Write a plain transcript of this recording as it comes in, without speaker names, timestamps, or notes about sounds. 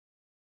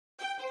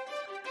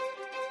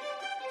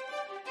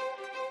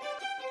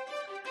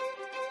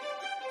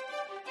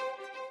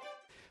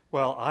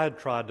Well, I had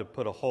tried to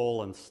put a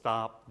hole and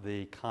stop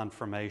the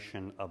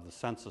confirmation of the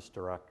census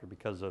director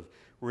because of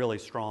really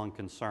strong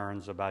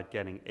concerns about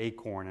getting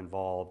ACORN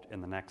involved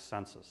in the next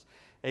census.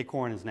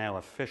 ACORN is now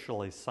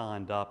officially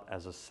signed up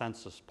as a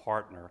census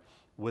partner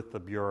with the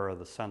Bureau of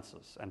the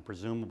Census, and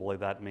presumably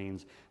that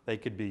means they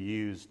could be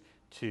used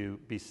to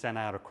be sent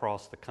out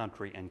across the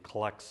country and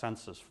collect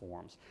census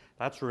forms.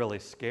 That's really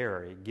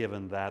scary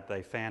given that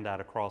they fanned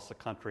out across the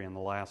country in the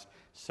last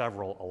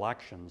several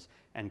elections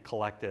and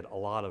collected a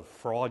lot of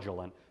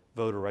fraudulent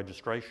voter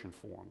registration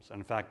forms.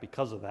 And in fact,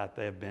 because of that,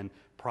 they have been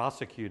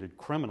prosecuted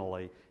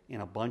criminally in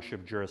a bunch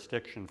of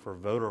jurisdictions for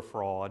voter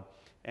fraud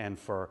and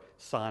for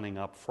signing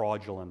up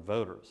fraudulent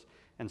voters.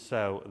 And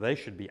so they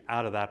should be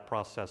out of that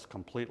process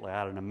completely. I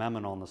had an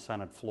amendment on the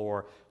Senate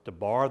floor to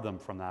bar them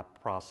from that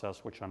process,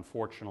 which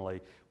unfortunately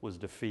was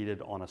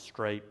defeated on a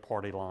straight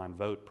party line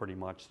vote pretty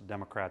much. The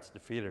Democrats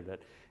defeated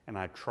it. And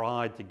I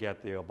tried to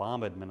get the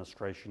Obama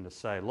administration to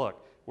say,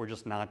 look, we're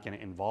just not going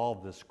to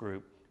involve this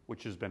group,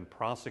 which has been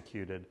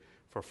prosecuted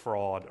for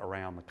fraud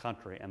around the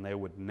country. And they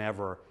would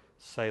never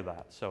say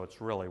that. So it's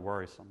really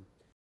worrisome.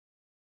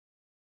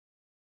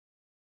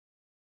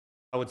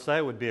 I would say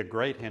it would be a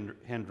great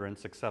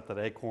hindrance, except that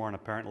ACORN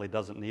apparently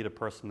doesn't need a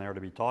person there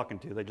to be talking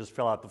to. They just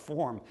fill out the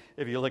form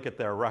if you look at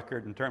their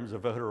record in terms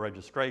of voter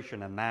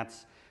registration, and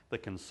that's the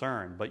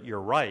concern. But you're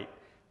right,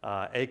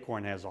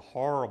 ACORN has a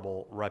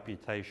horrible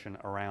reputation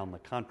around the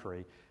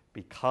country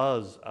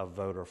because of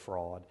voter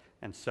fraud,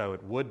 and so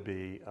it would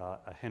be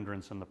a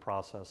hindrance in the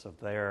process if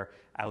they're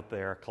out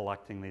there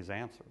collecting these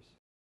answers.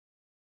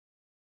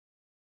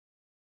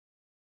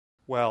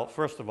 Well,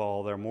 first of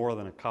all, there are more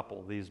than a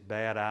couple. These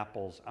bad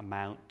apples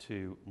amount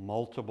to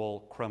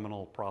multiple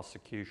criminal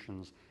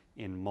prosecutions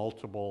in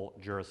multiple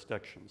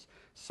jurisdictions.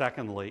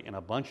 Secondly, in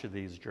a bunch of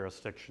these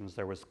jurisdictions,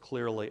 there was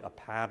clearly a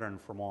pattern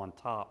from on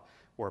top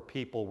where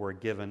people were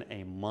given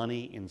a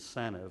money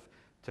incentive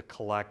to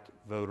collect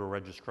voter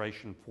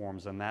registration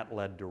forms, and that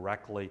led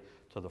directly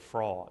to the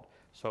fraud.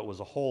 So it was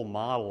a whole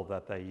model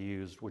that they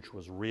used which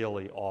was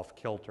really off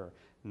kilter,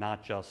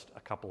 not just a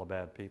couple of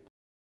bad people.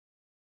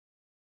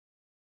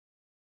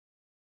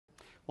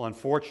 Well,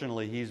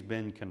 unfortunately, he's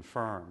been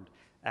confirmed.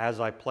 As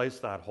I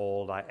placed that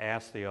hold, I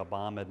asked the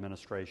Obama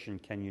administration,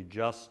 can you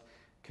just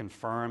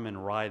confirm in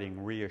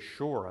writing,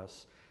 reassure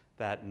us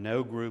that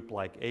no group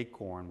like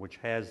ACORN, which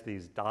has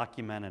these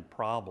documented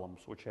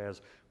problems, which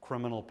has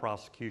criminal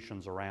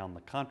prosecutions around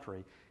the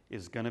country,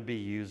 is going to be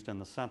used in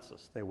the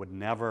census. They would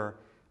never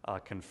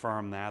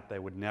confirm that. They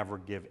would never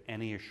give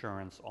any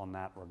assurance on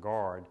that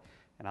regard,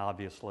 and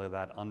obviously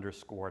that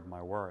underscored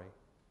my worry.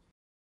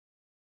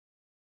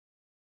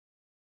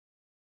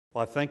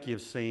 Well, I think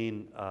you've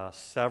seen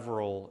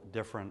several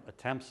different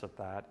attempts at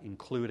that,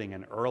 including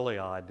an early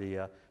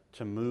idea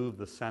to move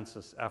the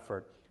census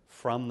effort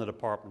from the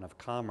Department of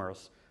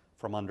Commerce,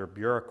 from under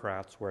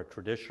bureaucrats where it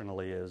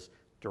traditionally is,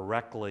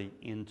 directly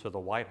into the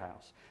White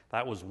House.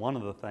 That was one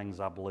of the things,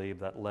 I believe,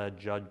 that led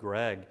Judd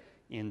Gregg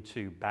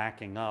into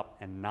backing up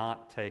and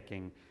not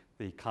taking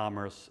the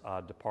Commerce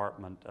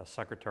Department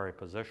secretary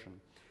position.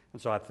 And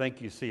so I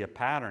think you see a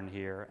pattern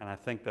here, and I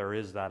think there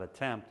is that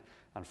attempt.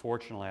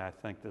 Unfortunately, I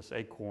think this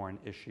ACORN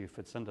issue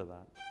fits into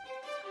that.